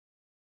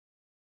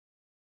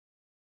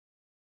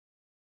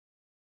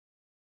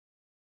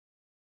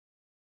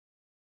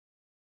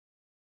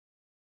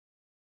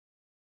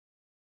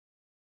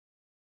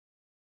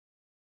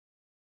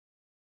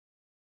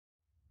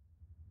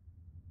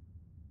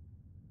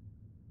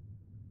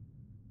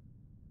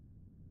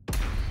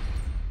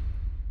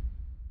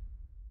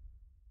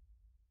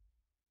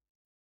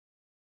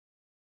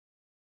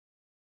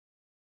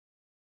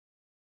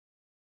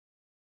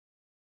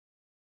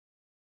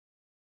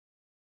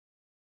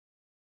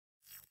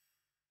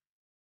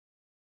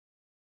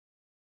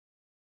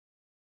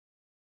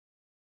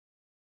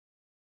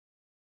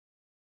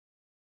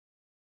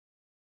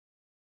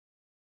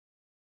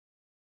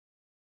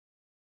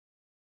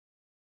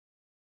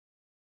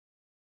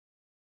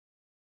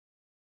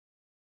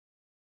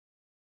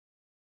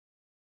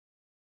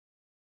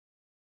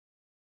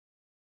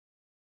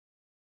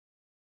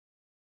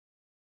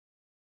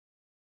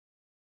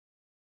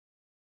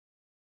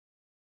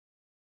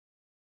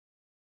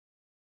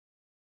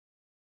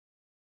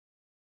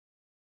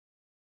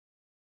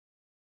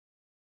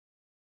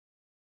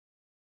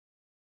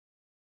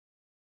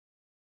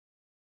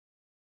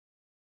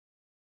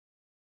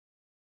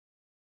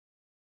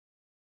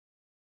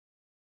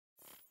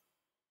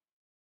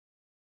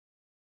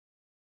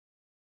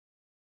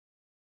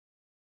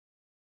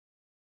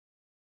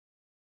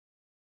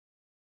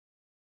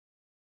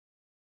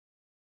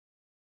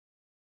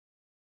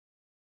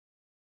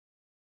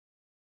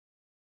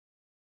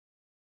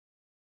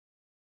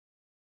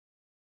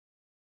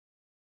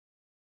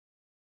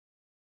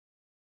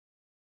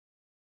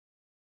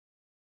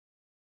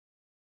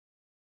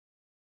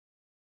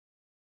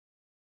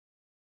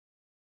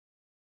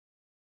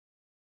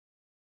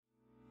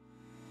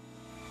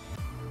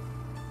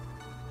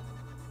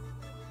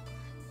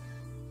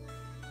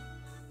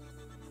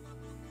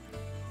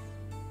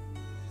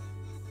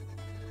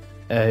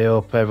Hey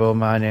up everyone,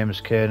 my name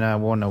is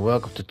K91 and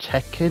welcome to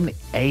Tekken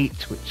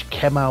 8, which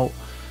came out,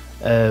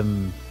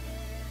 it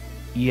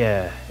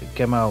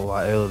came out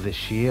like earlier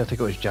this year. I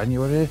think it was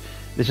January.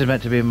 This is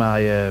meant to be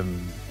my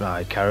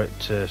my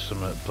character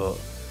something, but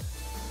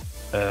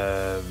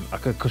I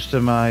could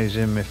customize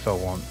him if I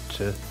want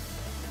to,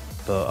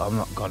 but I'm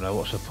not gonna.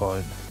 What's the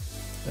point?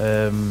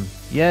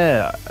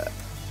 Yeah,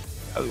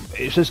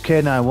 it says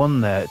K91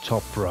 there,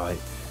 top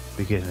right,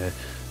 beginner.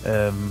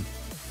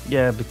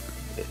 Yeah.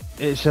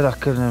 It said I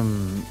could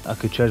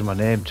change my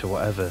name to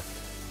whatever.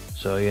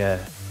 So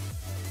yeah,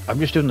 I'm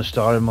just doing the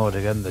story mode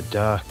again. The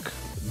dark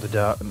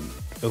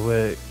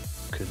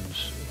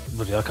awakens.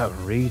 Bloody, I can't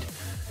even read.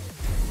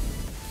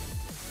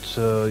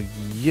 So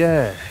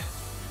yeah,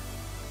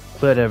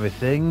 cleared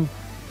everything.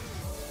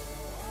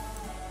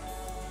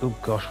 Oh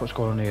gosh, what's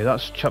going on here?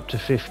 That's chapter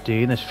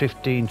 15. There's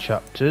 15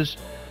 chapters.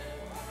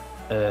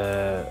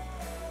 Yeah,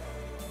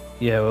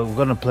 well, we're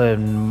gonna play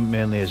him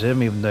mainly as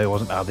him, even though he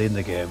wasn't hardly in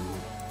the game.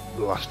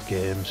 Last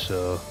game,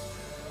 so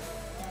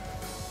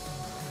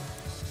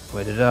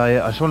where did I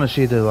just want to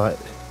see the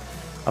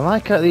I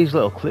like these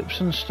little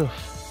clips and stuff.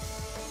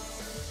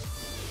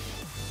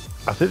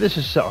 I think this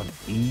is set on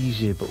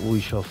easy, but we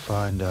shall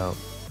find out.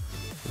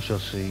 We shall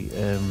see.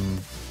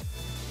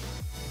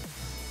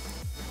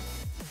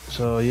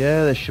 So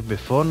yeah, this should be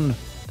fun.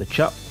 The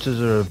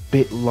chapters are a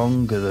bit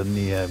longer than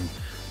the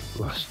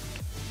last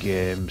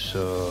game,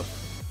 so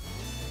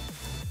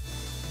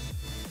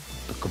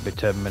it could be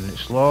 10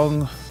 minutes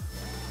long.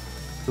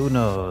 Who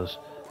knows?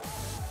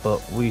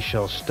 But we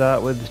shall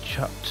start with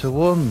chapter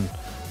 1.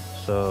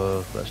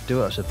 So let's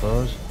do it, I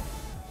suppose.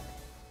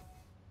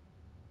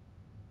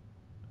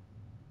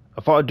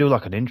 I thought I'd do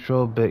like an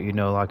intro bit, you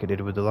know, like I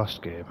did with the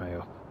last game. Hey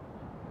up.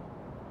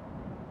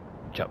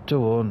 Chapter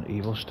 1,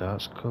 Evil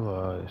Stars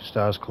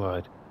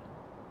Collide.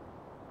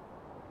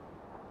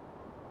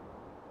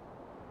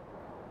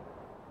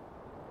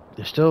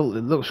 It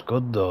looks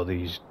good though,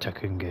 these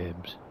Tekken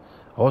games.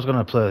 I was going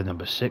to play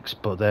number 6,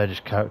 but they're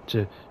just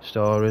character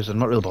stories. I'm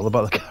not really bothered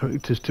about the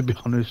characters, to be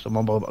honest. I'm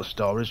more bothered about the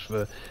stories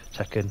for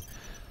Tekken.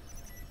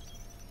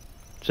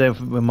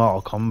 Same with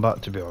Mortal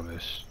Kombat, to be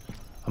honest.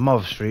 I'm more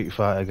of a Street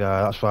Fighter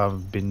guy. That's why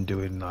I've been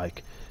doing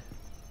like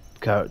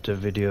character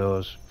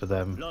videos for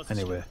them.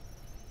 Anyway.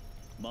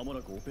 間も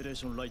なくオペレー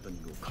ションライトニ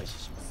ングを開始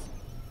します。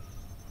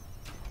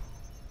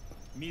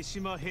三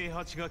島平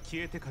八が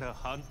消えてから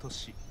半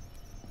年、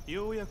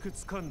ようやく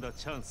掴んだ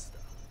チャンス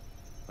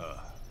だ。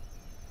ああ。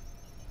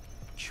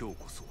今日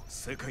こそ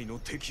世界の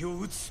敵を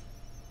撃つ。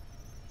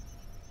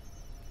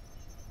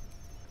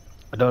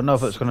I don't know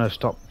if it's gonna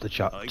stop the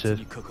chapter.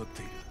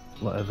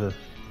 Whatever.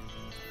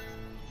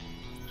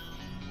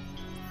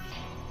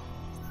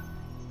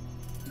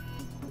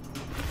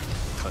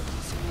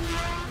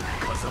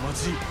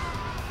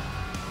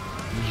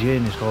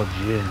 Jin is called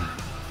Jin.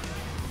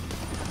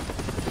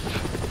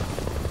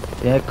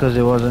 Yeah, because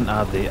it wasn't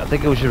Addy. I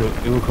think it was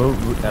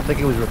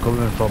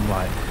recovering from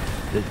like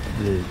the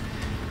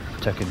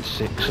Tekken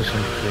 6 or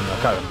something. I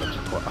can't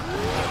remember what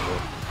happened.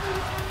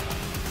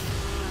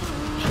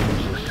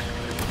 Jesus.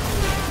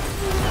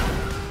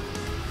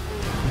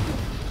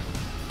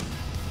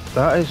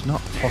 That is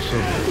not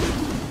possible.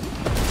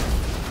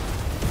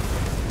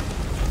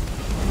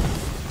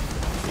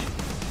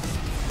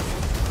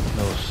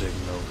 No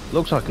signal.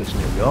 Looks like it's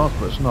New York,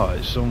 but it's not.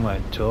 It's somewhere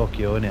in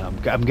Tokyo,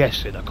 innit? I'm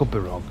guessing. I could be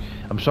wrong.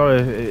 I'm sorry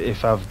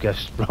if I've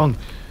guessed wrong.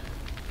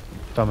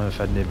 If I'm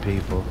offending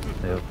people.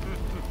 Yeah.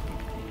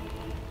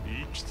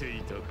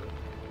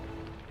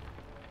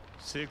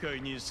 世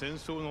界に戦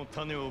争の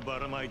種をば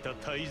らまいた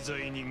大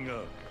罪人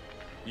が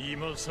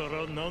今さ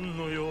ら何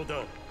の用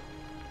だ。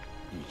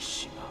三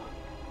島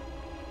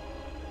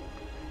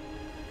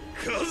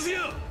和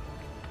也。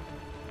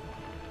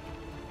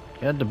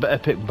 He had the better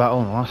pick battle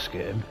in the last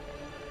game.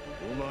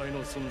 お前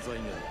の存在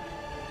が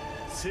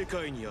世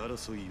界に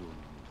争いを。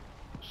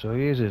 So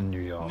he is in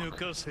New York. 抜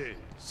かせ。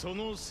そ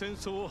の戦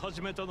争を始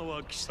めたの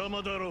は貴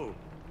様だろう。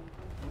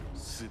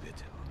すべ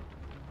ては。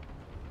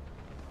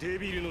 デ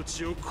ビルの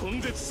血を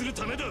根絶する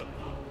ためだ。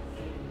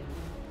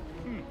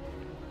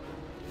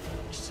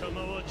貴様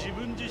は自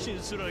分自身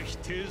すら否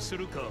定す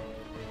るか。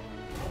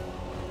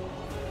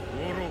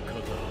愚か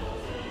だ。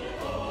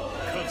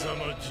風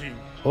間仁。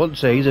I wouldn't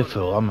say he's a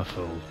fool. I'm a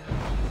fool.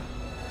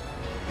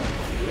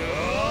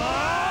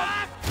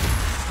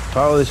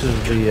 Part of this is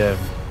the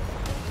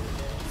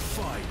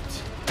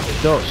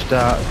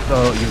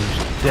don't you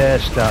dare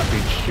start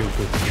being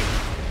stupid.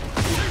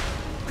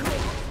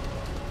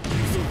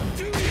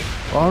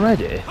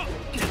 Already?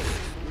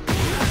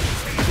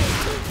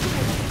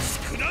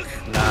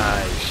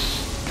 Nice.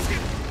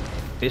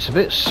 It's a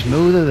bit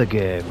smoother the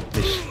game,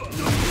 this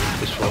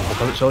one,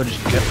 because it's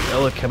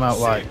only came out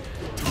like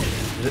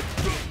I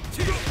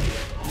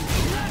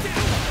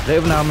don't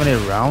even know how many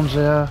rounds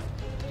there are.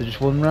 Is it just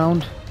one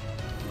round?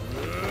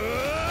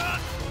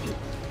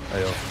 There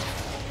you go.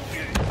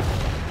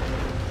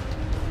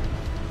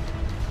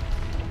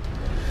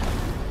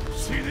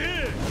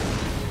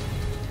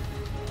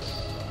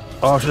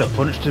 Oh, I should have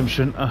punched him,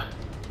 shouldn't I?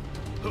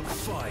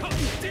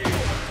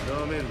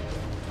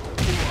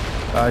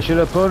 I should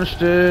have punched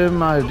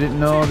him. I didn't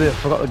know that. I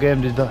forgot the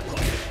game did that.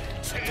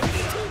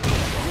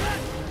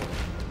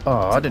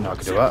 Oh, I didn't know I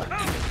could do that.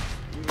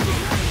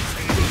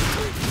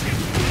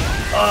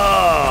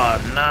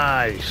 Oh,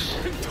 nice.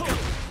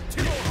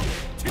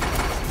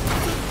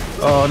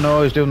 Oh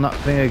no, he's doing that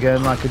thing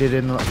again like he did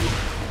in that.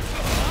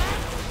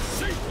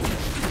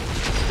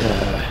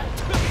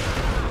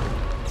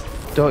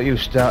 Don't you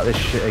start this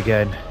shit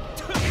again.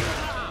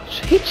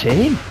 Just hit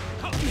him.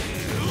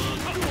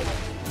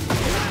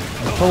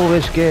 The whole of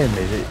this game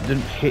is it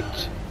doesn't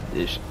hit.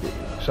 It's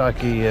like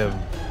he oh.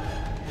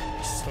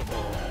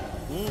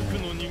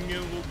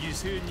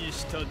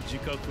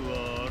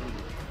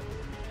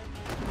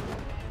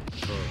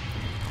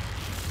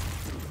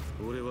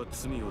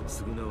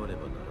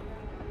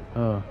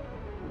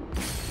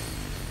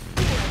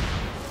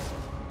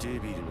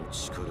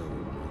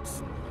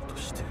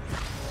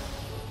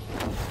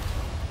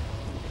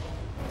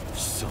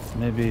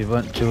 Maybe he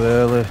went too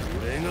early.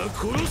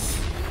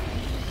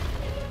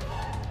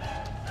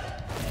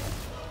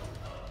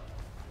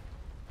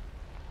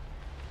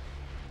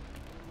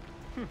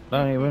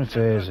 Don't even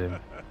phase him.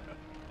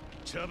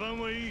 茶番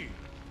はいい。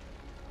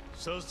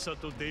さっさ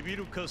とデビ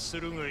ル化す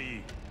るがい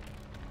い。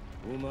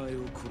お前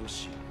を殺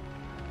し、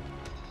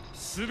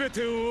すべ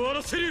てを終わ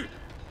らせる。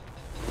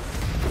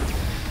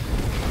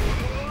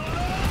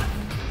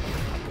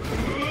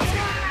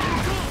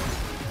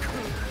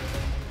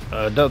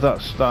That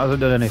hasn't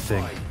done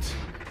anything.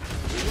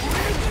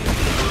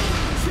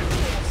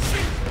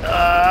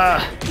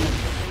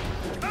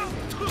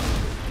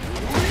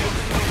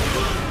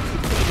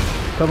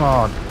 Come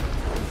on.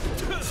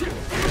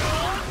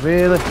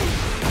 Really?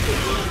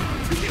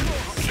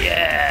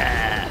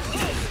 Yeah.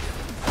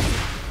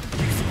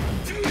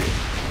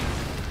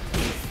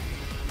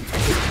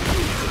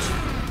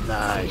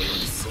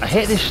 Nice. I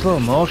hate this slow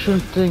motion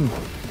thing.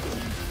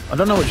 I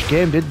don't know which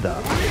game did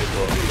that, but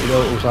you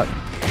know it was like.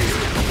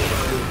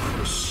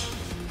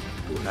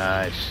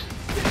 Nice.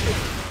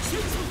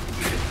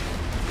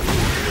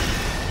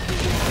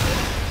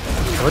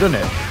 Have I done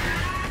it?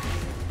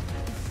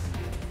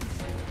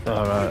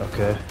 Alright,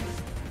 okay.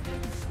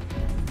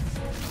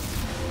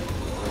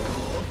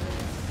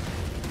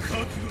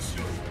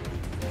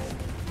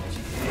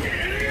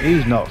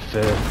 He's not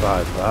phased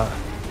by that.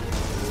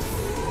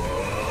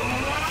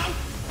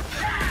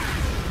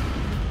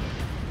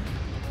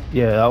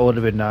 Yeah, that would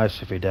have been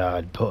nice if he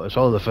died, but it's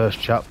all the first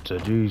chapter.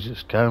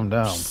 Jesus, calm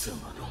down.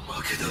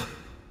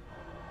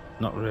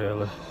 Not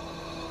really.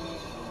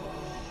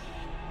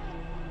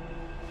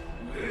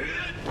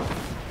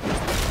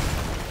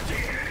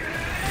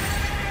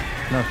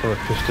 Now probably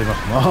pissed him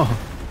off more.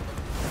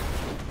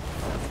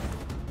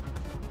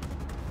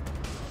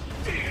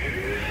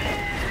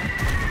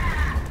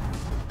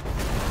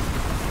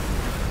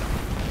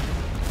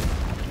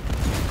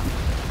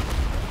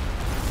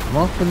 I'm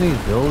hoping these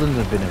buildings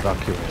have been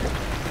evacuated.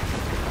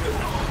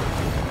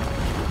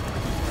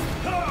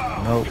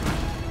 Nope.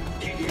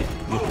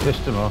 You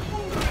pissed him off.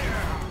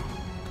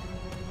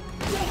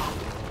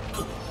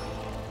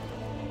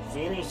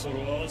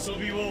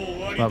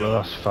 Not the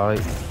last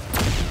fight.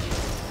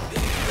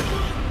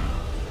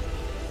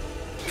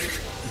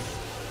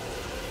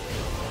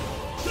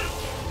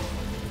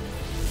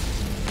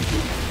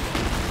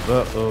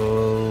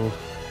 Uh-oh.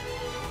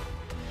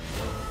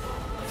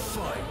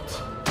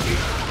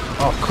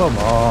 Oh, come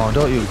on,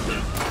 don't you...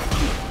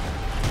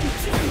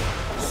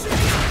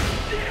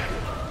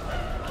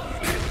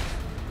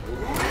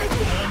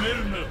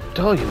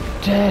 Don't you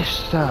dare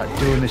start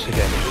doing this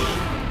again.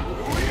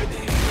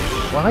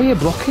 Why are you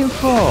blocking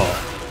for?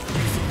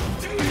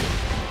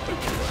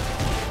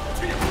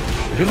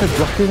 You shouldn't be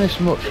blocking this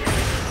much.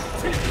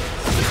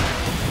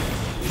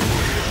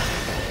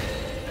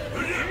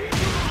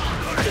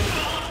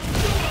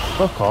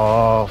 Fuck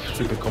off,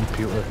 stupid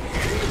computer.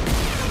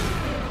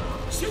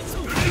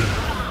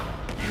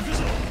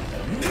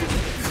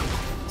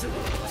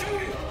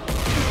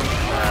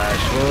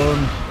 Nice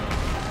one.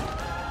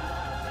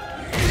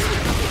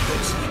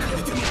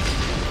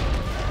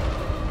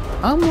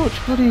 How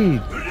much bloody...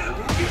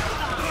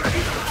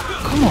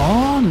 Come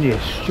on, you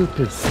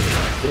stupid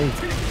thing.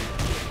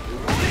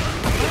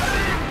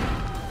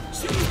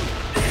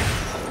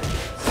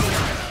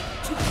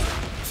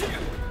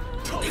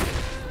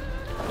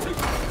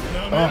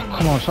 Oh,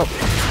 come on, stop.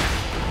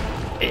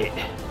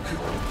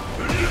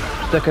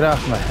 Stick it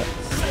off my head.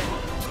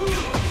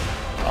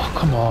 Oh,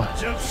 come on.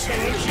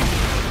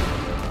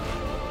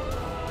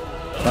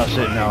 That's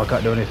it now, I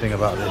can't do anything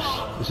about this.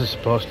 This is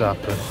supposed to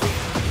happen.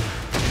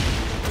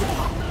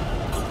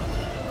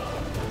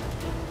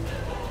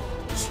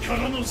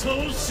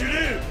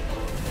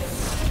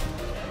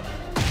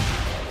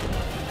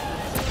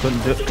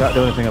 Can't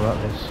do anything about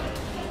this.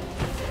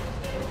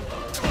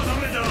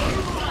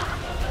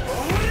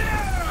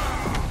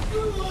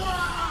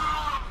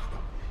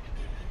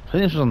 I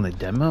think this was on the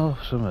demo or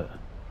something.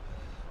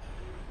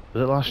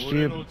 Was it last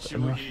year? Last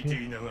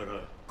year?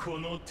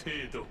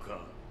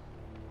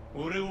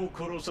 俺を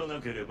殺さ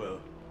なければ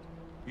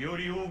よ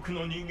り多く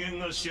の人間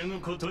が死ぬ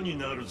ことに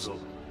なるぞ。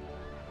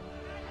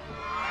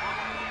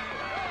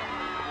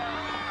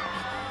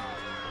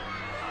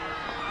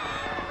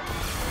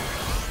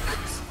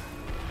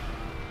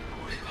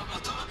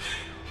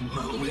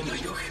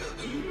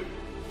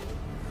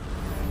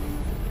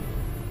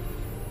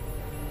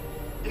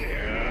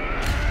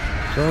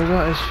So is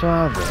that his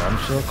father? I'm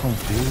so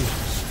confused.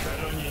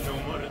 力に飲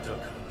まれたか。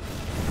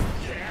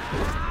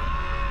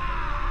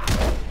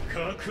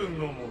覚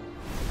悟も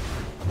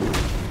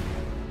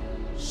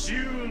執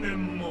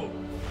念も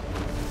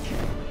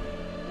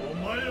お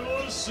前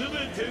は全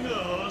て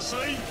が浅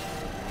い。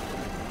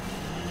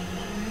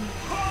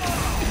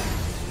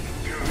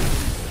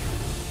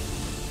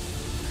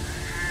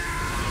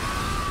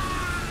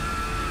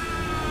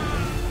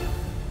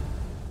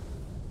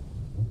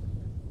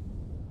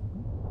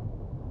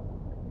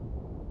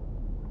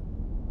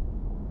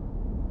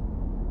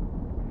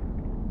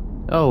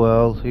Oh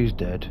well, he's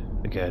dead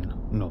again.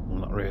 No,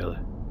 not really.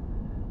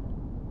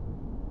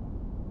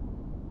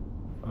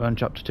 Are we on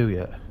chapter 2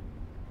 yet?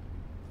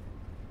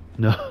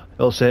 No,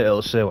 it'll say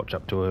what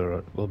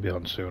chapter we'll be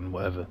on soon,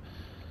 whatever.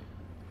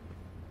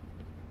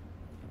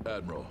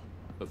 Admiral,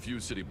 a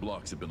few city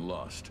blocks have been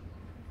lost.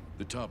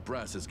 The top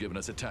brass has given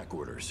us attack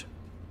orders.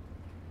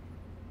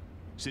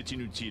 C'est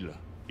inutile,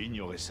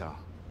 ignorez ça.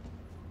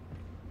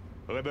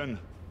 Reben,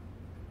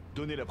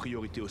 donnez la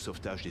priorité au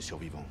sauvetage des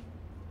survivants.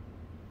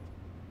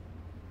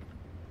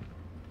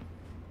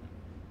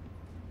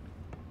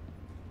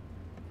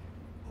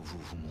 Vous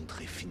vous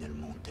montrez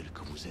finalement tel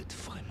que vous êtes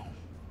vraiment.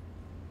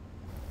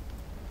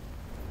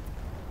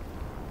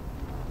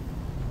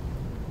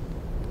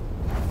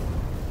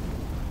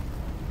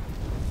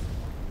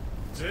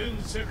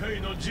 Zen sekai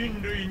no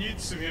jinrui ni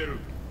tsugeru.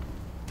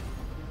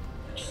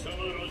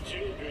 Kisama no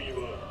jinrui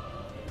wa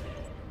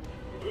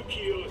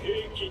buki ya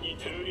heiki ni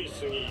tenori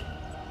sugi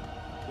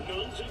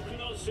nanjaku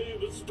na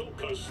seibutsu to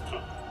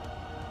kashita.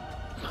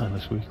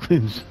 Mindless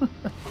weaklings. こ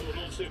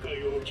の世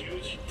界を牛耳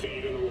って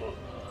いるのは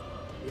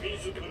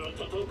自ら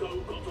戦う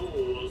ことを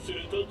忘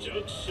れた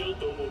弱者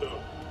どもだ。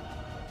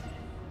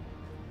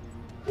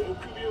臆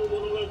病者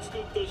が作っ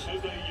た社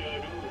会や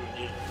ルール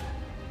に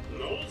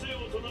なぜお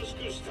となしく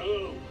従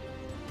う。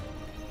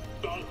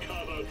バカ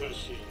バカし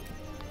い。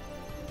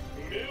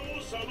目を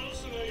覚ま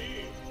すがい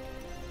い。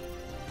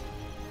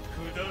く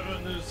だら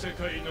ぬ世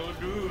界の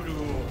ルール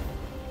を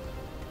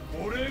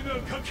俺が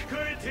書き換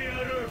えてや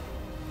る。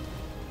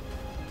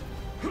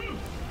ふん。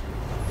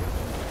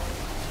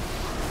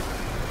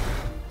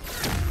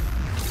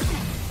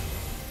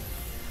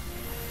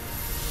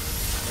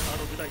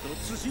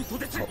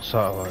What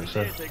satellites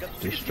are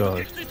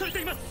destroyed.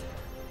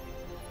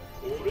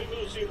 俺が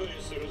支配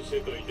する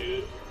世界で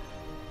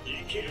生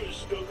きる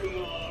資格が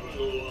ある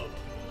のは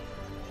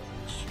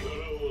力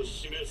を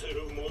示せる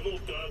者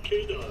だけ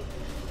だ。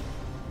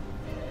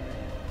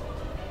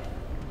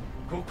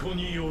ここ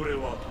に俺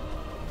は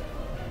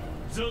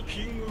ザ・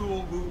キング・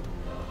オブ・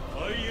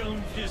アイアン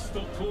フィス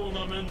トトー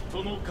ナメン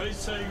トの開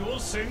催を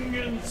宣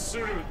言す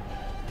る。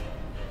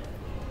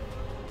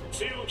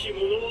強き者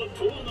は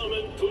トーナ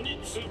メントに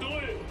集え。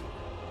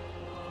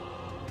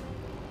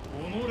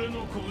己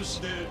の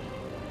拳で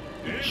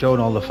Showing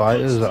all the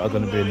fighters that are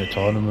going to be in the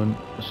tournament,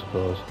 I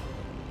suppose.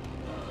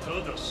 た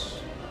だ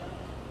し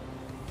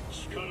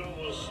力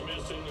を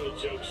示せぬ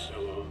弱者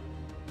は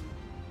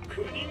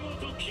国ご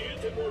と消え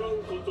てもらう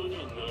ことに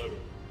なる。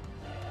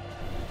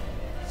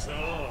さあ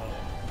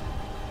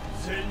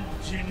全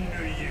人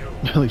類よ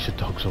At least the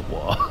dogs of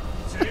war.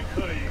 世界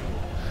を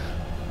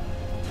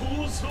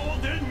闘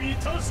争で満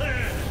たせ。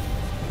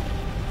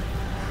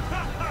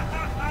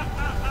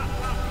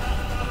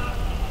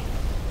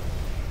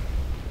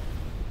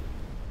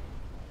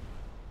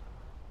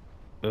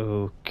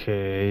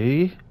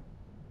Okay.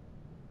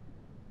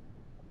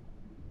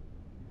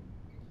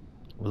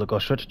 Will it go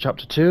straight to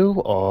chapter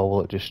 2 or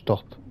will it just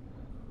stop?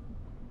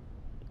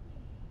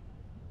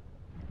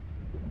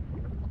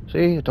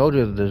 See, I told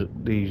you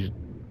these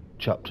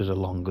chapters are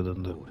longer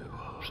than the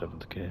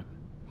 7th game.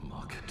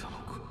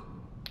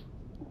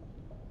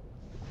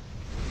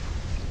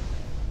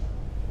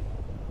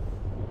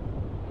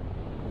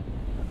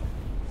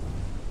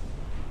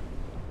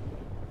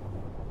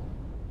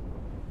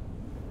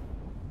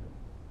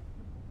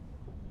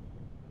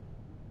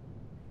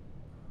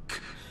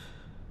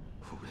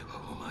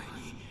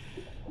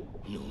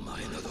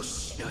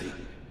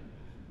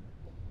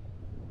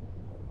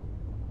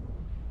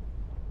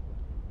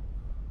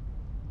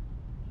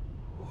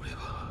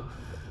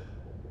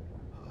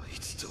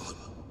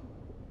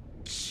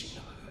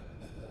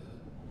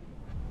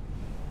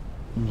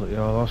 'You're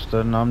lost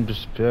and I'm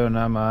disappearing,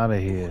 I'm out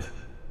of here.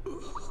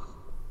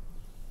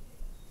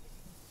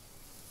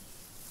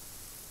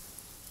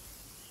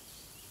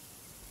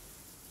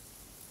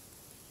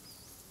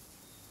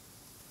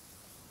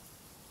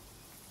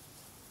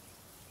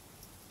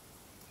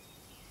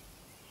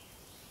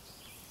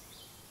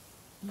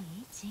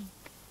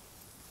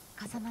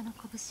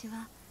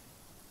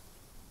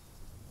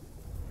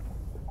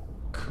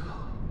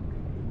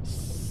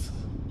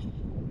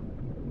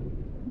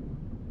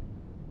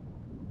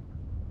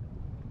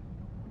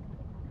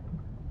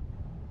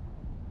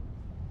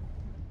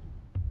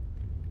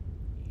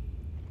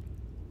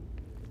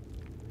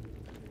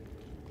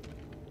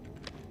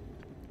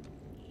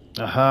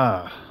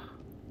 Aha!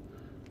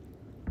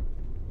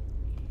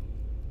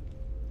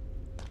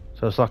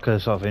 So it's like a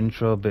sort of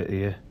intro bit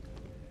here.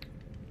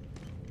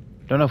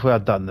 Don't know if we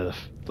had that in the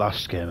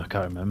last game, I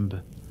can't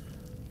remember.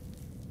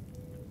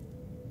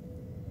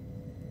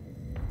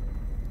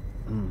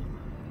 And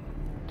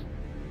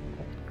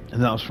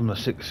that was from the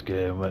 6th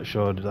game where it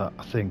showed that,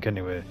 I think,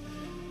 anyway.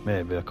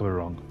 Maybe, I could be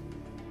wrong.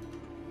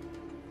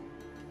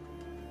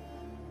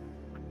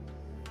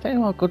 Tell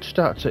you what, a good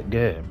start to the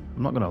game,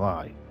 I'm not gonna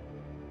lie.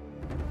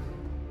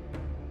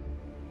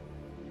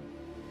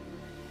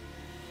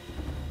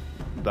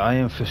 The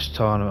Iron Fist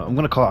tournament, I'm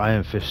gonna call it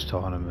Iron Fist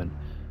tournament.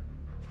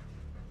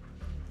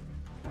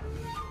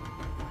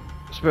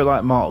 It's a bit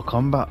like Mortal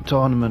Kombat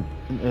tournament,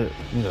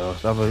 you know,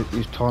 they have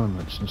these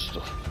tournaments and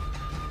stuff.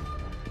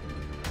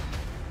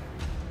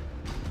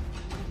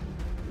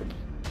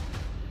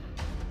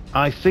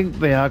 I think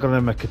they are going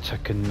to make a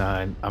Tekken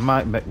 9. I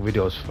might make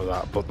videos for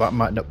that, but that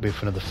might not be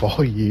for another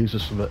 4 years or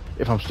something,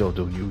 if I'm still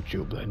doing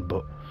YouTube then,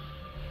 but...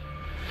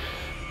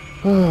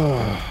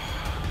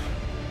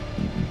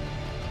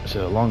 It's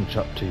a long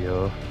chapter,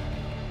 yo.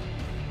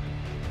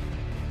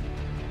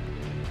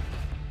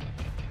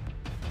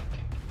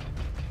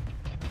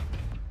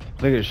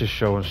 I think it's just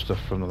showing stuff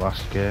from the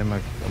last game,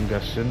 I'm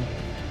guessing.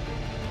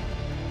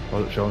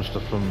 Or it's showing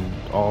stuff from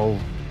all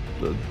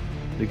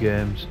the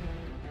games.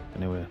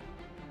 Anyway.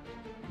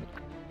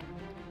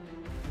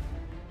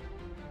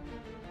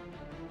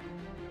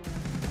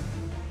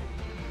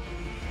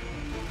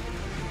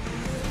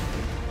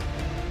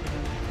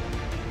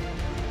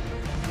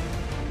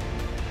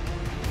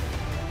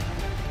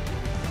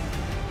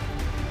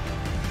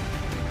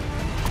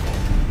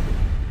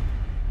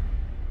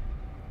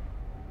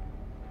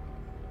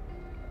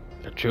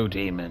 A true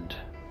demon.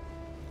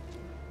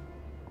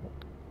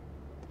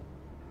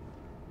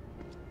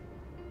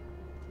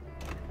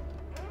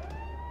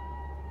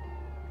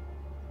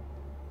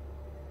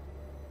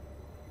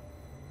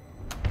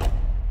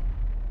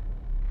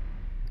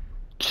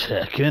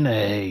 Tekken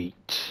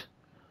 8.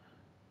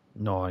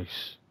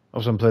 Nice.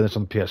 Obviously I'm playing this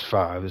on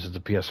PS5. This is the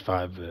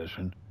PS5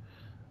 version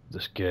of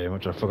this game,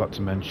 which I forgot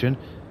to mention.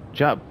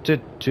 Chapter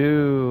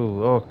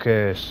 2.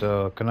 Okay,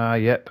 so can I?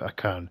 Yep, I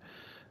can.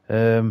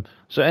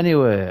 So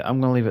anyway,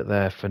 I'm going to leave it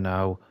there for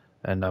now,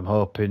 and I'm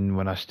hoping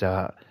when I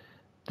start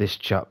this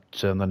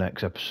chapter in the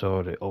next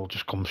episode, it'll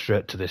just come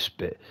straight to this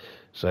bit.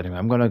 So anyway,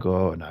 I'm going to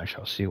go, and I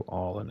shall see you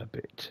all in a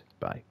bit.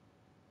 Bye.